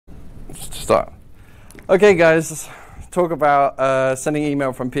Start. Okay, guys, talk about sending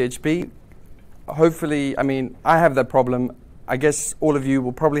email from PHP. Hopefully, I mean, I have that problem. I guess all of you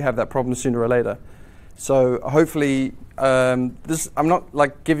will probably have that problem sooner or later. So hopefully, I'm not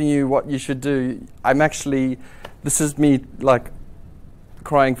like giving you what you should do. This is me like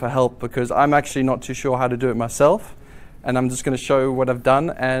crying for help because I'm actually not too sure how to do it myself. And I'm just going to show what I've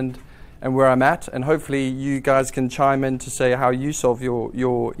done and where I'm at. And hopefully you guys can chime in to say how you solve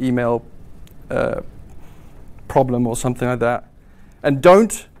your email problem or something like that. And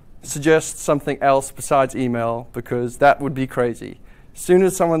don't suggest something else besides email because that would be crazy. As soon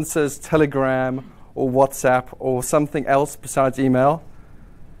as someone says Telegram or WhatsApp or something else besides email,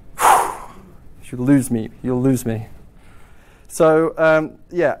 you'll lose me. You'll lose me. So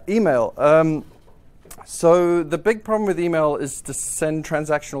yeah, email. So the big problem with email is to send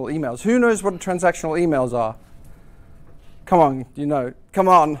transactional emails. Who knows what transactional emails are? Come on, you know. Come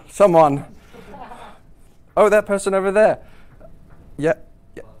on, someone. Oh, that person over there. Yeah,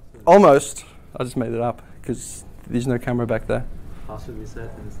 almost. I just made it up because there's no camera back there. Password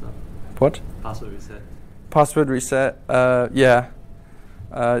reset and stuff. What? Password reset. Password reset. Yeah.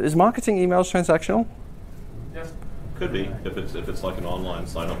 Is marketing emails transactional? Yes. Could be if it's like an online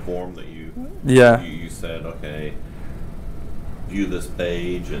sign-up form that you said, okay, view this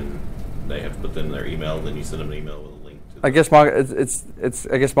page, and they have to put in their email, and then you send them an email with a link to.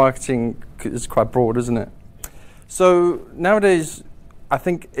 I guess marketing is quite broad, isn't it? So nowadays, I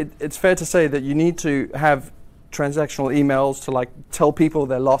think it's fair to say that you need to have transactional emails to like tell people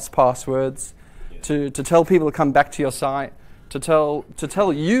their lost passwords, to tell people to come back to your site, to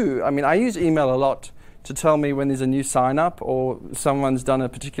tell you. I mean, I use email a lot to tell me when there's a new sign up or someone's done a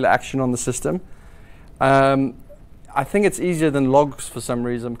particular action on the system. I think it's easier than logs for some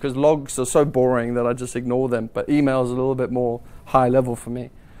reason because logs are so boring that I just ignore them. But email is a little bit more high level for me.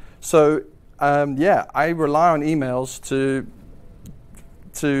 So yeah, I rely on emails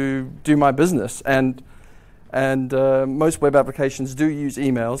to do my business, and most web applications do use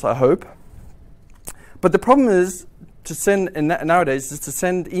emails, I hope. But the problem is to send nowadays is to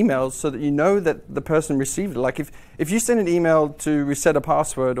send emails so that you know that the person received it. Like if you send an email to reset a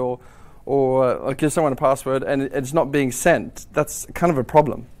password or give someone a password and it's not being sent, that's kind of a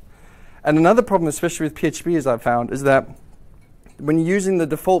problem. And another problem, especially with PHP, as I've found, is that when you're using the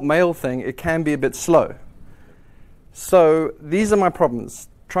default mail thing, it can be a bit slow. So these are my problems.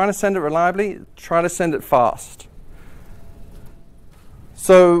 Trying to send it reliably, try to send it fast.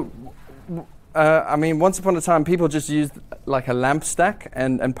 So I mean, once upon a time, people just used like a lamp stack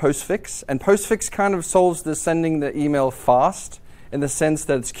and postfix. And postfix kind of solves the sending the email fast in the sense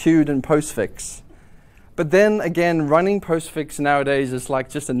that it's queued in postfix. But then again, running postfix nowadays is like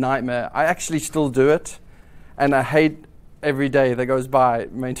just a nightmare. I actually still do it, and I hate every day that goes by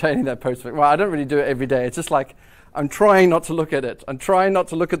maintaining that postfix. Well, I don't really do it every day. It's just like I'm trying not to look at it. I'm trying not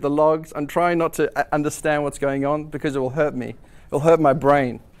to look at the logs. I'm trying not to understand what's going on because it will hurt me. It will hurt my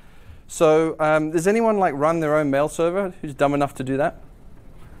brain. So does anyone like run their own mail server who's dumb enough to do that?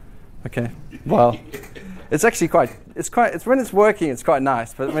 Okay, well, it's actually it's when it's working, it's quite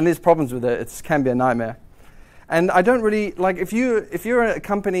nice, but when there's problems with it, it can be a nightmare. And I don't really, like if you're a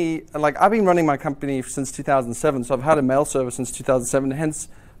company, like I've been running my company since 2007, so I've had a mail server since 2007, hence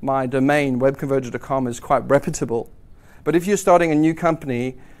my domain, webconverger.com, is quite reputable. But if you're starting a new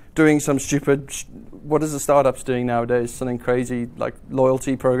company, doing some stupid, what is the startups doing nowadays? Something crazy like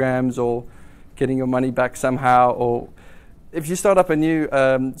loyalty programs or getting your money back somehow. Or if you start up a new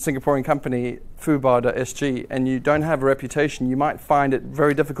Singaporean company, Fubar.SG, and you don't have a reputation, you might find it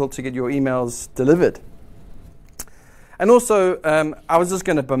very difficult to get your emails delivered. And also, I was just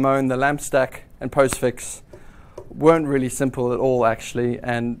going to bemoan the lamp stack and postfix weren't really simple at all, actually.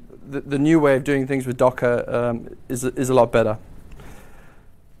 And the new way of doing things with Docker is a lot better.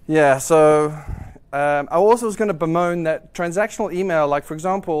 Yeah, so I also was going to bemoan that transactional email, like for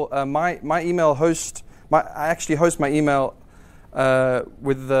example, my email host, I actually host my email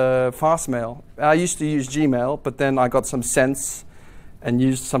with Fastmail. I used to use Gmail, but then I got some sense and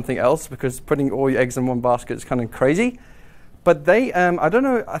used something else because putting all your eggs in one basket is kind of crazy. But they, I don't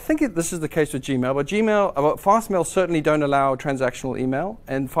know, I think this is the case with Gmail, but Fastmail certainly don't allow transactional email,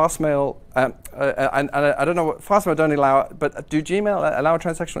 and Fastmail, I don't know what, Fastmail don't allow it, but do Gmail allow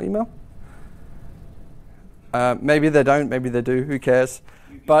transactional email? Maybe they don't, maybe they do, who cares?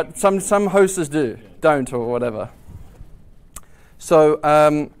 But some hosters don't, or whatever. So,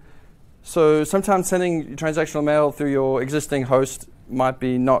 so sometimes sending transactional mail through your existing host might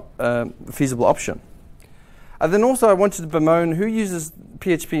be not a feasible option. And then also I wanted to bemoan who uses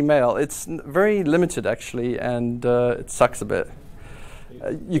PHP mail. It's very limited actually, and it sucks a bit.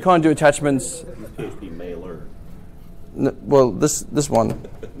 You can't do attachments. PHP mailer. Well, this one.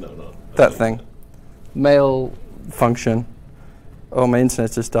 No. That thing. Mail function. Oh, my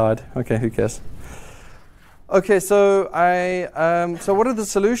internet just died. Okay, who cares? Okay, so so what are the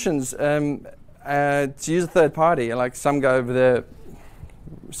solutions to use a third party? Like some guy over there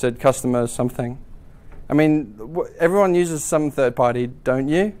said customer something. I mean, everyone uses some third party, don't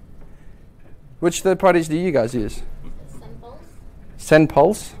you? Which third parties do you guys use?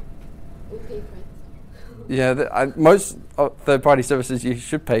 SendPulse? We pay for it. Yeah, most third party services you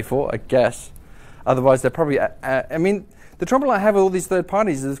should pay for, I guess. Otherwise, they're probably. I mean, the trouble I have with all these third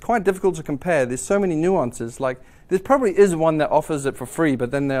parties is it's quite difficult to compare. There's so many nuances. Like, there probably is one that offers it for free,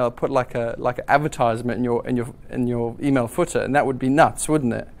 but then they'll put like an advertisement in your email footer, and that would be nuts,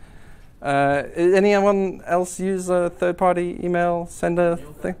 wouldn't it? Anyone else use a third party email sender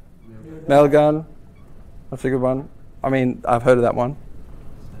thing? Mailgun. That's a good one. I mean, I've heard of that one.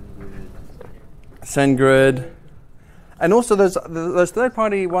 SendGrid. And also those third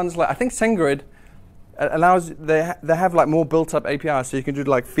party ones, like I think SendGrid allows they have like more built up APIs, so you can do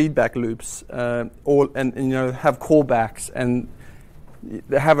like feedback loops, and you know, have callbacks, and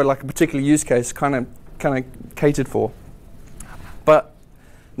they have like a particular use case kind of catered for. But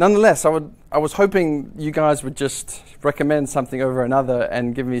nonetheless, I was hoping you guys would just recommend something over another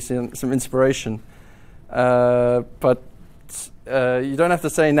and give me some inspiration. But you don't have to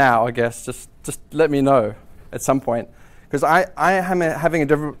say now, I guess. Just let me know at some point, because I am having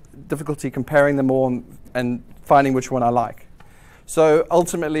a difficulty comparing them all and finding which one I like. So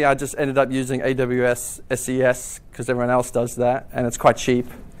ultimately, I just ended up using AWS SES because everyone else does that, and it's quite cheap.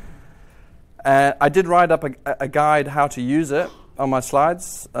 I did write up a guide how to use it on my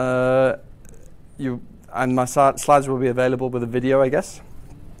slides. And my slides will be available with a video, I guess.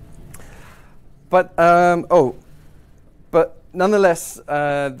 But nonetheless,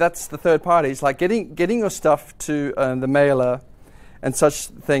 that's the third parties. Like getting your stuff to the mailer and such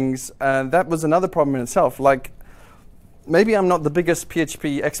things. That was another problem in itself. Like, maybe I'm not the biggest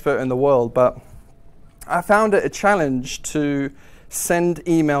PHP expert in the world, but I found it a challenge to send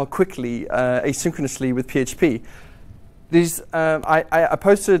email quickly, asynchronously with PHP. I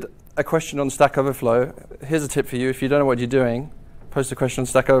posted a question on Stack Overflow. Here's a tip for you: if you don't know what you're doing, post a question on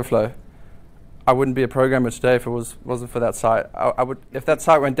Stack Overflow. I wouldn't be a programmer today if it wasn't for that site. If that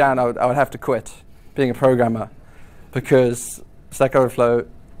site went down, I would have to quit being a programmer, because Stack Overflow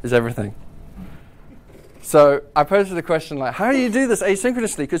is everything. So I posted a question like, how do you do this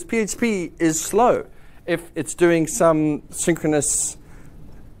asynchronously? Because PHP is slow if it's doing some synchronous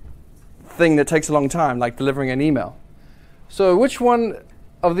thing that takes a long time, like delivering an email. So which one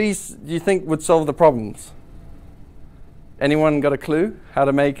of these do you think would solve the problems? Anyone got a clue how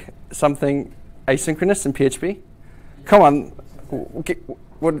to make something asynchronous in PHP? Come on,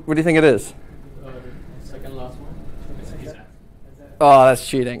 what do you think it is? Second last one. Oh, that's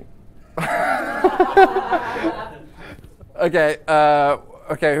cheating. Okay.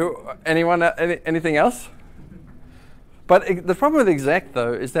 Anyone? Anything else? But the problem with exec,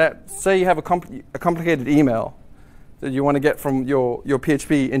 though, is that say you have a complicated email that you want to get from your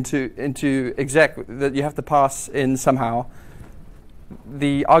PHP into exec that you have to pass in somehow.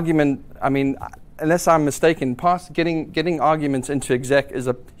 The argument, I mean, unless I'm mistaken, getting arguments into exec is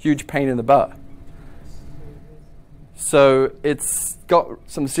a huge pain in the butt. So it's got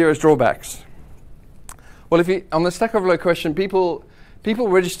some serious drawbacks. Well, if you on the Stack Overflow question, people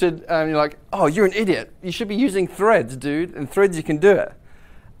registered. You're like, oh, you're an idiot. You should be using threads, dude. And threads, you can do it.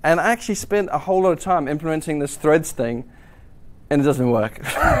 And I actually spent a whole lot of time implementing this threads thing, and it doesn't work.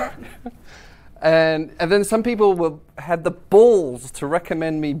 And then some people had the balls to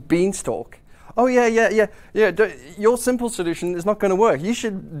recommend me Beanstalk. Oh yeah. Your simple solution is not going to work. You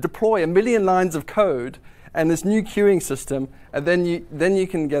should deploy 1 million lines of code and this new queuing system, and then you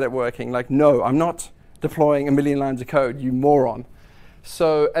can get it working. Like, no, I'm not deploying 1 million lines of code, you moron.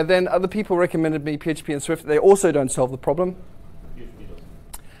 So, and then other people recommended me PHP and Swift. They also don't solve the problem.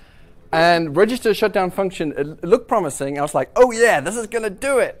 And register shutdown function, it looked promising. I was like, oh yeah, this is going to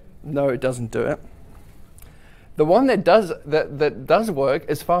do it. No, it doesn't do it. The one that does work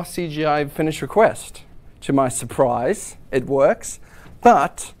is fast CGI finish request. To my surprise, it works.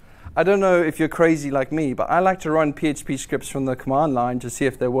 But I don't know if you're crazy like me, but I like to run PHP scripts from the command line to see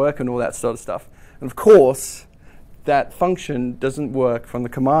if they work and all that sort of stuff. And of course, that function doesn't work from the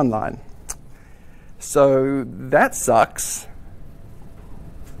command line. So that sucks.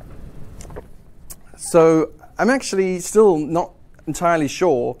 So I'm actually still not entirely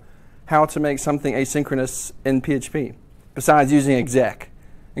sure how to make something asynchronous in PHP, besides using exec.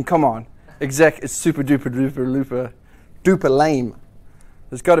 And come on, exec is super duper lame.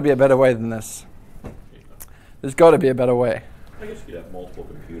 There's got to be a better way than this. There's got to be a better way. I guess you could have multiple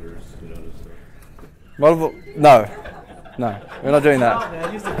computers, you know. Multiple? No. No, we're not doing that.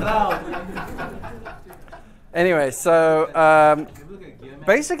 Anyway, so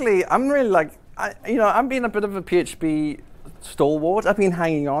basically, I'm really like, I'm being a bit of a PHP stalwart. I've been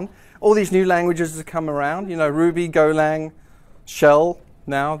hanging on. All these new languages have come around, Ruby, Golang, Shell,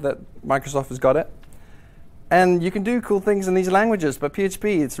 now that Microsoft has got it. And you can do cool things in these languages, but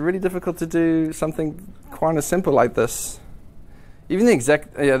PHP, it's really difficult to do something quite as simple like this. Even the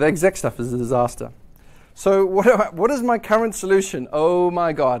exec stuff is a disaster. So what is my current solution? Oh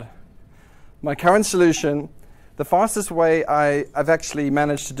my God. My current solution, the fastest way I've actually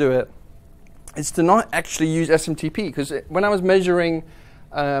managed to do it is to not actually use SMTP, because when I was measuring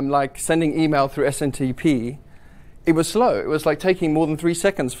like sending email through SMTP, it was slow. It was like taking more than 3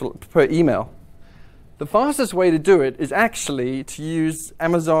 seconds per email. The fastest way to do it is actually to use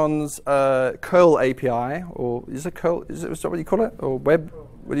Amazon's curl API, or is it curl? Is that what you call it? Or web?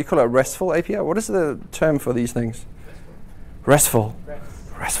 What do you call it? A RESTful API? What is the term for these things? RESTful.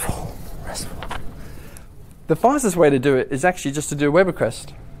 RESTful. The fastest way to do it is actually just to do a web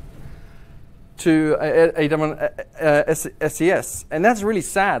request to AWS, and that's really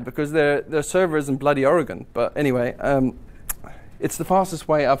sad because their server is in bloody Oregon. But anyway. It's the fastest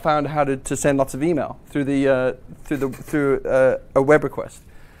way I've found how to send lots of email through a web request.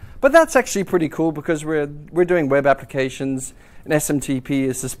 But that's actually pretty cool because we're doing web applications, and SMTP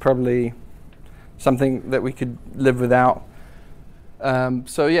is just probably something that we could live without.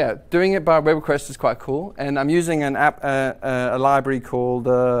 So yeah, doing it by web request is quite cool, and I'm using an app, a library called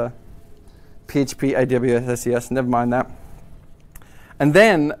PHP AWS SES. Never mind that. And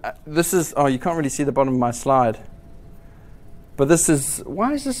then this is you can't really see the bottom of my slide. But this is,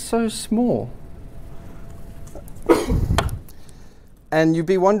 why is this so small? And you'd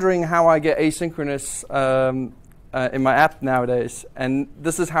be wondering how I get asynchronous in my app nowadays. And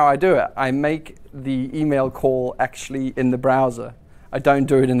this is how I do it. I make the email call actually in the browser. I don't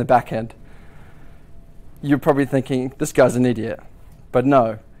do it in the back end. You're probably thinking, this guy's an idiot. But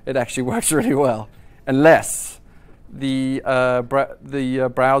no, it actually works really well. Unless the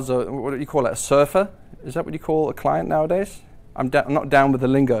browser, what do you call it, a surfer? Is that what you call a client nowadays? I'm not down with the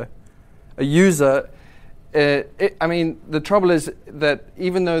lingo. A user, the trouble is that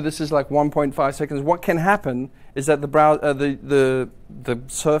even though this is like 1.5 seconds, what can happen is that the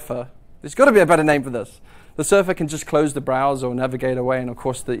surfer, there's got to be a better name for this. The surfer can just close the browser or navigate away, and of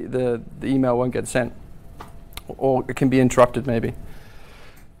course the email won't get sent. Or it can be interrupted maybe.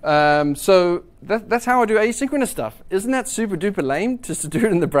 So that's how I do asynchronous stuff. Isn't that super duper lame just to do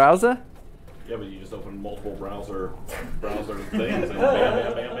it in the browser? Yeah, but you just open multiple browser things and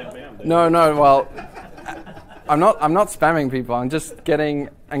bam. No. Well, I'm not spamming people. I'm just getting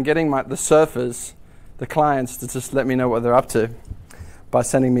the surfers, the clients, to just let me know what they're up to by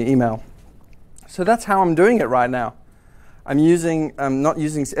sending me email. So that's how I'm doing it right now. I'm not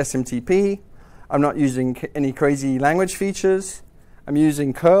using SMTP. I'm not using any crazy language features. I'm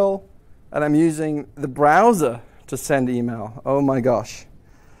using curl, and I'm using the browser to send email. Oh my gosh.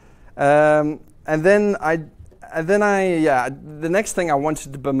 The next thing I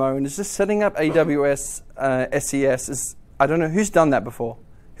wanted to bemoan is just setting up AWS SES. I don't know who's done that before.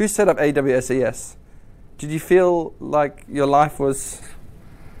 Who set up AWS SES? Did you feel like your life was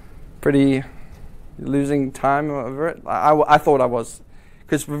pretty losing time over it? I thought I was,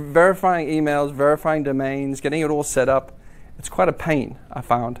 because verifying emails, verifying domains, getting it all set up, it's quite a pain. I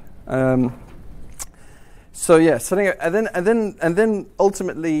found. So yeah, setting it, and then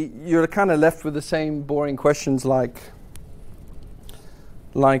ultimately you're kind of left with the same boring questions like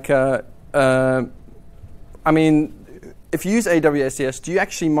if you use AWS SES, do you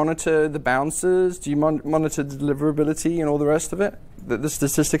actually monitor the bounces? Do you monitor the deliverability and all the rest of it? The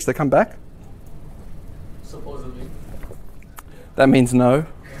statistics that come back? Supposedly. That means no.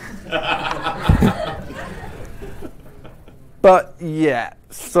 But yeah,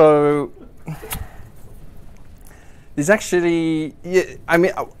 so there's actually,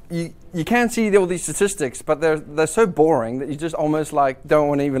 you can see all these statistics, but they're so boring that you just almost like don't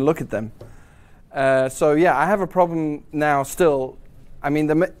want to even look at them. So yeah, I have a problem now still. I think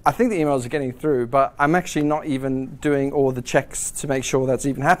the emails are getting through, but I'm actually not even doing all the checks to make sure that's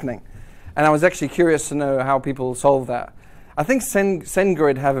even happening. And I was actually curious to know how people solve that. I think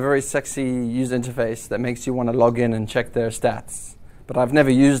SendGrid have a very sexy user interface that makes you want to log in and check their stats, but I've never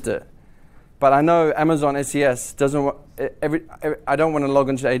used it. But I know Amazon SES doesn't. I don't want to log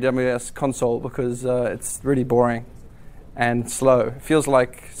into AWS console because it's really boring and slow. It feels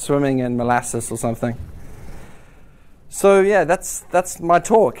like swimming in molasses or something. So yeah, that's my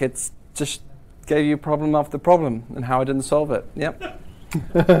talk. It's just gave you problem after problem and how I didn't solve it. Yep.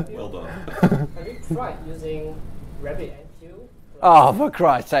 Well done. Have you tried using RabbitMQ? Oh, for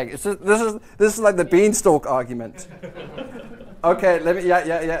Christ's sake! This is like the beanstalk argument. Okay, let me.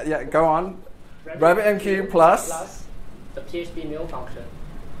 Yeah. Go on. RabbitMQ plus the PHP mail function,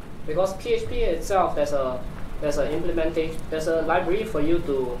 because PHP itself there's a implementation, there's a library for you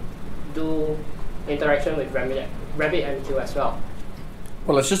to do interaction with RabbitMQ as well.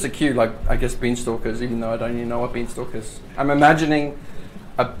 Well, it's just a queue, like I guess beanstalkers, even though I don't even know what beanstalk is. I'm imagining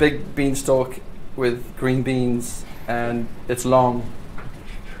a big beanstalk with green beans, and it's long,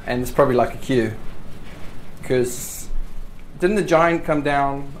 and it's probably like a queue. Because didn't the giant come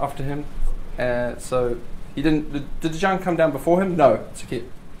down after him? So he didn't. Did the giant come down before him? No, it's a queue.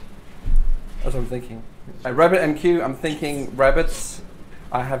 That's what I'm thinking. RabbitMQ, I'm thinking rabbits.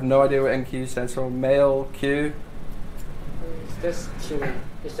 I have no idea what MQ stands for. Mail queue. It's just queuing.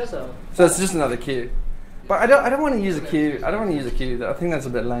 It's just a. So it's just another queue. But I don't want to use a queue. I don't want to use a queue. I think that's a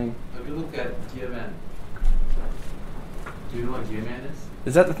bit lame. If you look at Gearman, do you know what Gearman is?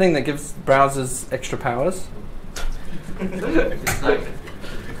 Is that the thing that gives browsers extra powers? It's like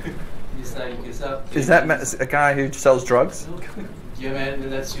Is that a guy who sells drugs? Gearman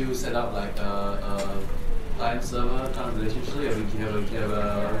lets you set up like a client server kind of relationship. You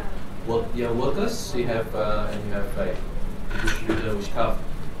have workers. You have like a distributor which kind of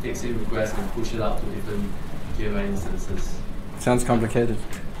takes in requests and push it out to different Gearman instances. Sounds complicated.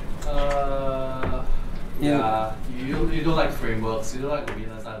 Yeah, you don't like frameworks. You don't like the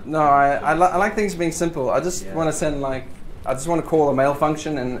Venus side. No, I like things being simple. I just want to send I just want to call a mail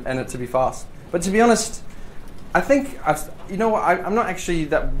function and it to be fast. But to be honest, I think I'm not actually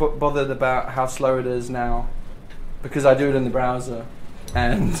that bothered about how slow it is now, because I do it in the browser,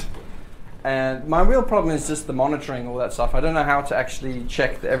 and my real problem is just the monitoring, all that stuff. I don't know how to actually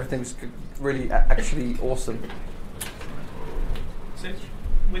check that everything's really actually awesome. So,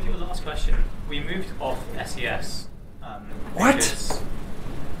 with your last question, we moved off SES. What?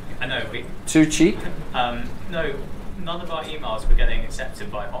 I know too cheap? No, none of our emails were getting accepted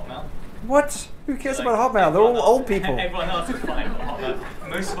by Hotmail. What? Who cares about Hotmail? They're all old people. Everyone else is fine with Hotmail.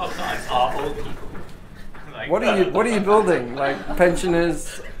 Most of our clients are old people. What are you building? Like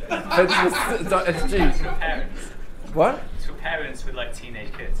pensioners? Pensioners.SG? For parents. What? It's for parents with like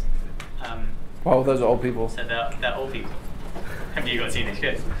teenage kids. Well, those are old people. So they're old people. Have you got teenage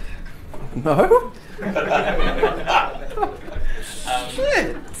kids? No.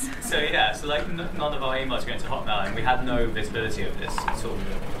 Shit. So yeah, so like none of our emails are going to Hotmail, and we had no visibility of this at all.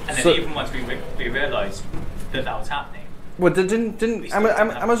 And then even once we realised that was happening. Well, didn't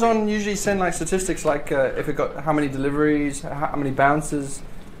Amazon usually send like statistics, like if it got how many deliveries, how many bounces,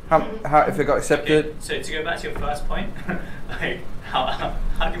 how if it got accepted? Okay, so to go back to your first point, like how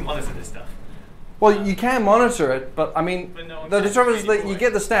do you monitor this stuff? Well, you can monitor it, but I mean, the trouble is that you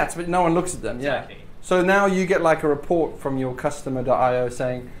get the stats, but no one looks at them. Exactly. Yeah. So now you get like a report from your customer.io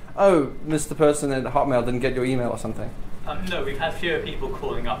saying, "Oh, Mr. Person at Hotmail didn't get your email or something." No, we've had fewer people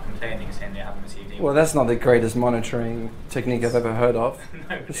calling up complaining saying they haven't received email. Well, that's not the greatest monitoring technique I've ever heard of.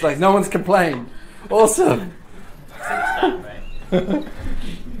 No, it's like no one's complained. Awesome. Right?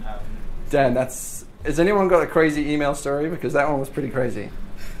 Dan, has anyone got a crazy email story? Because that one was pretty crazy.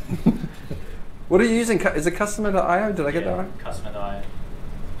 What are you using? Is it customer.io? Did I get that right? Customer.io.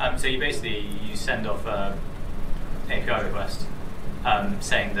 So you send off an API request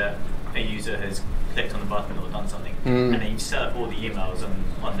saying that a user has clicked on the button or done something, and then you set up all the emails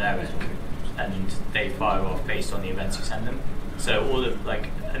on their end, and they fire off based on the events you send them. So all of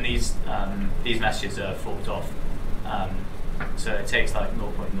and these messages are forked off. So it takes like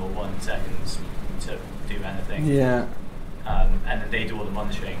 0.01 seconds to do anything. Yeah. And then they do all the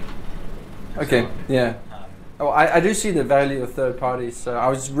monitoring. Okay. Yeah. I do see the value of third parties. So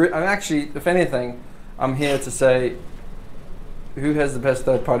I'm actually, if anything, I'm here to say, who has the best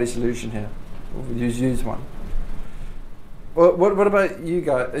third party solution here? Use one. What about you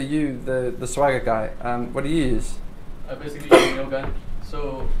guys? The Swagger guy? What do you use? I basically use a mail gun.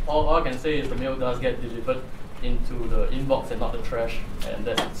 So all I can say is the mail does get delivered into the inbox and not the trash, and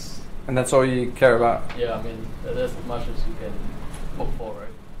that's all you care about. Yeah, I mean that's as much as you can hope for, right?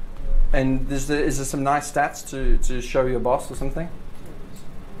 And is there some nice stats to show your boss or something?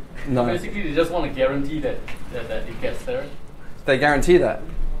 No. Basically, they just want to guarantee that it gets there. They guarantee that?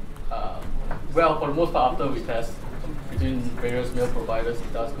 Well, for the most part, after we test between various mail providers,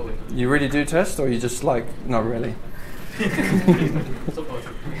 it does go into. You really do test, or you just like not really?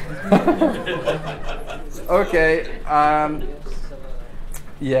 Supposedly. Okay.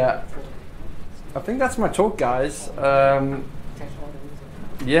 Yeah. I think that's my talk, guys.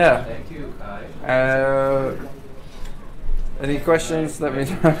 Yeah. Thank you, Kai. Any questions? Let me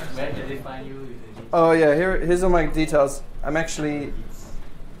know. Where can they find you? Oh yeah, here's all my details. My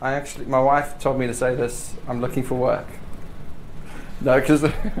wife told me to say this. I'm looking for work. No, because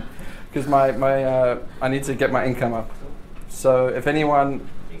I need to get my income up. So if anyone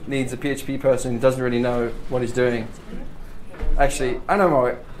needs a PHP person who doesn't really know what he's doing, actually, I know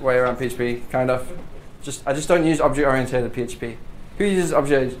my way around PHP, kind of. I just don't use object-oriented PHP. Who uses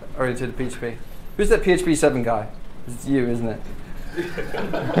object-oriented PHP? Who's that PHP 7 guy? It's you, isn't it?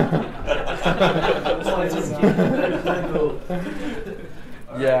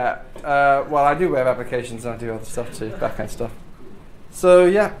 Yeah. Well, I do web applications and I do other stuff too, backend stuff. So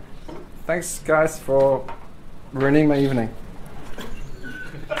yeah, thanks guys for ruining my evening.